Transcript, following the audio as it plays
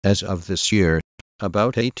As of this year,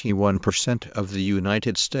 about 81% of the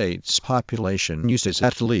United States population uses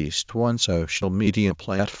at least one social media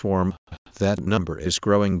platform. That number is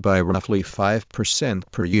growing by roughly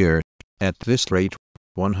 5% per year. At this rate,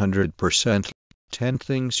 100%. 10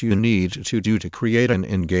 Things You Need to Do to Create an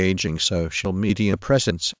Engaging Social Media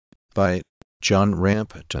Presence by John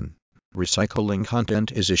Rampton. Recycling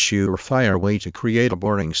content is a surefire way to create a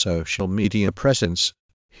boring social media presence.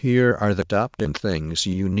 Here are the top 10 things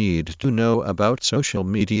you need to know about social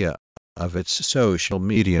media, of its social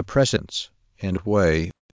media presence, and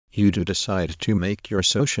way you do decide to make your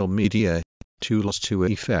social media tools to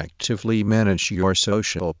effectively manage your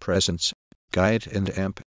social presence. Guide and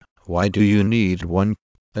AMP. Why do you need one?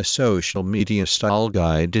 A social media style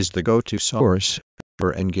guide is the go-to source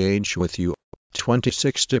for Engage With You.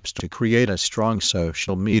 26 Tips to Create a Strong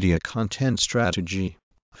Social Media Content Strategy.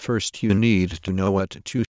 First, you need to know what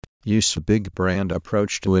to use a big brand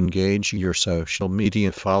approach to engage your social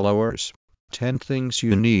media followers. 10 Things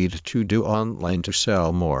You Need to Do Online to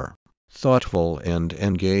Sell More. Thoughtful and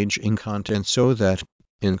engaging content so that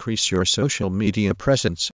increase your social media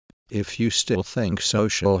presence. If you still think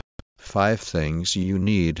social, 5 Things You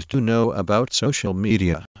Need to Know About Social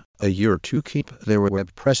Media. A year to keep their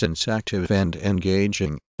web presence active and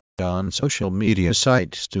engaging on social media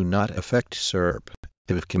sites do not affect SERP.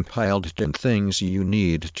 I've compiled 10 things you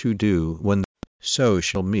need to do when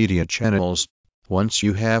social media channels. Once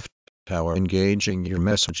you have how engaging your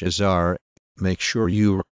messages are, make sure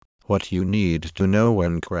what you need to know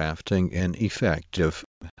when crafting an effective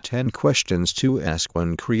 10 questions to ask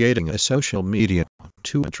when creating a social media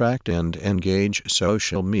to attract and engage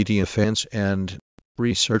social media fans and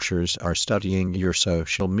researchers are studying your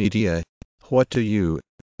social media. What do you,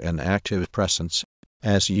 an active presence,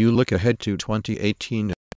 as you look ahead to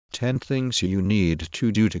 2018, 10 things you need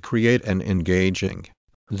to do to create an engaging.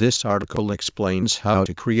 This article explains how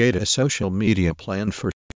to create a social media plan for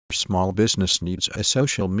small business needs a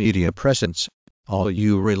social media presence. All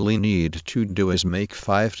you really need to do is make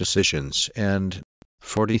 5 decisions and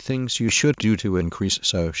 40 things you should do to increase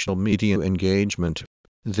social media engagement.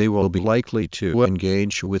 They will be likely to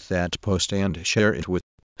engage with that post and share it with.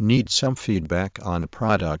 Need some feedback on a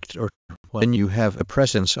product or when you have a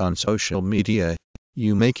presence on social media,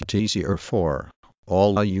 you make it easier for.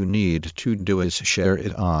 All you need to do is share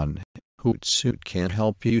it on. Hootsuite can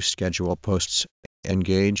help you schedule posts.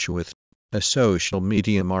 Engage with a social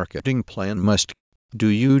media marketing plan must. Do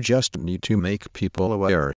you just need to make people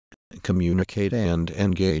aware, communicate and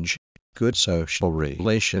engage? Good social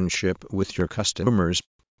relationship with your customers.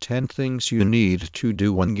 10 things you need to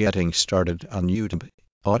do when getting started on YouTube.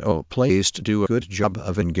 Autoplays do a good job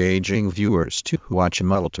of engaging viewers to watch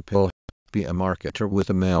multiple. Be a marketer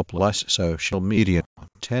with a Mail Plus social media.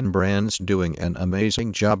 10 brands doing an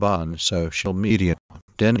amazing job on social media.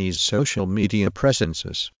 Denny's social media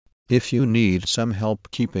presences. If you need some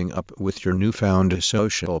help keeping up with your newfound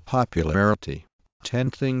social popularity,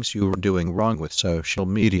 10 things you're doing wrong with social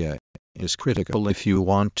media is critical if you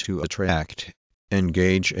want to attract,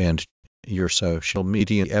 engage and your social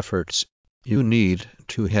media efforts. You need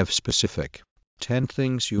to have specific 10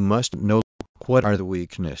 things you must know. What are the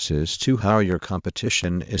weaknesses to how your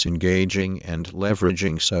competition is engaging and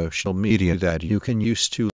leveraging social media that you can use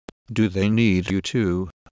to? Do they need you to?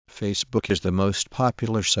 Facebook is the most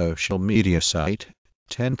popular social media site.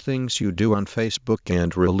 10 things you do on Facebook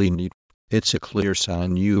and really need. It's a clear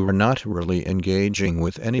sign you are not really engaging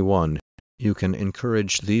with anyone. You can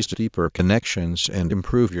encourage these deeper connections and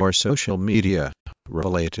improve your social media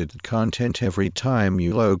related content every time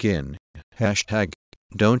you log in. Hashtag.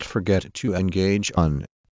 Don't forget to engage on.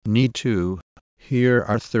 Need to. Here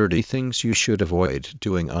are 30 things you should avoid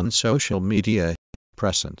doing on social media.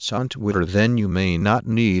 Presence on Twitter. Then you may not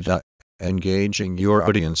need engaging your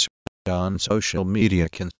audience on social media.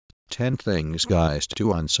 10 things guys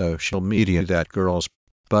do on social media that girls.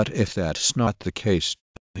 But if that's not the case,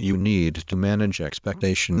 you need to manage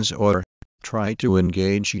expectations or try to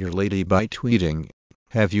engage your lady by tweeting.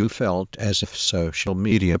 Have you felt as if social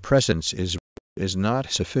media presence is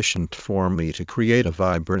not sufficient for me to create a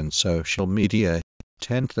vibrant social media?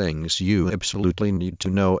 10 things you absolutely need to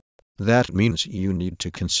know. That means you need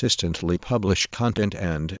to consistently publish content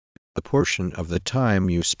and a portion of the time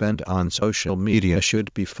you spend on social media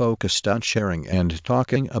should be focused on sharing and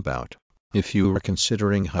talking about. If you are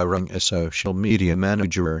considering hiring a social media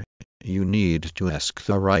manager, you need to ask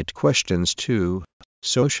the right questions to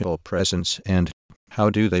social presence and how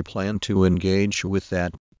do they plan to engage with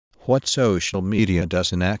that? What social media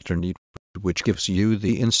does an actor need? Which gives you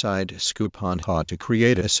the inside scoop on how to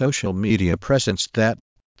create a social media presence that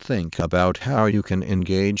Think about how you can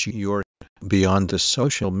engage your beyond the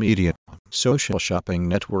social media. Social shopping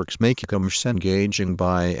networks make e-commerce engaging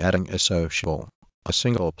by adding a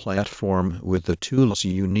single platform with the tools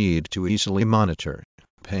you need to easily monitor.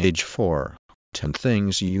 Page 4. 10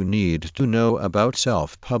 things you need to know about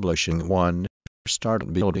self-publishing. 1.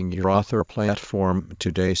 Start building your author platform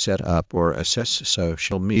today. Set up or assess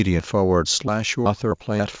social media /author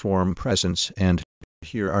platform presence. And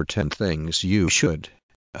here are 10 things you should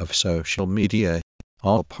of social media.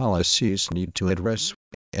 All policies need to address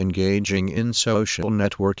engaging in social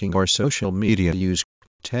networking or social media use.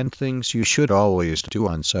 10 things you should always do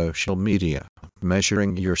on social media.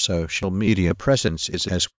 Measuring your social media presence is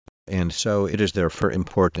and so it is therefore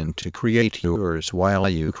important to create yours while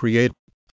you create